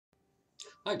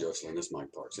Hi, Joycelyn. This is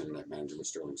Mike Parks, Internet Manager with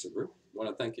Sterling Subaru. I want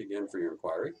to thank you again for your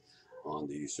inquiry on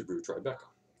the Subaru Tribeca.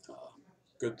 Uh,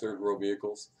 Good third row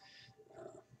vehicles,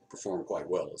 perform quite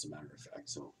well, as a matter of fact,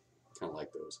 so kind of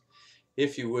like those.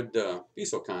 If you would be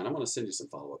so kind, I'm going to send you some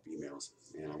follow-up emails,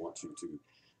 and I want you to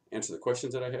answer the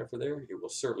questions that I have for there. It will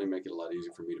certainly make it a lot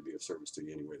easier for me to be of service to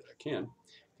you any way that I can,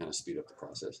 kind of speed up the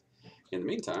process. In the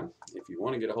meantime, if you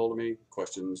want to get a hold of me,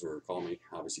 questions, or call me,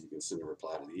 obviously you can send a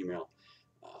reply to the email,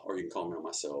 or you can call me on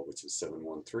my cell, which is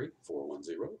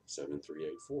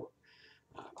 713-410-7384.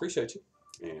 I appreciate you,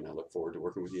 and I look forward to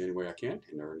working with you any way I can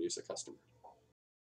and earn you as a customer.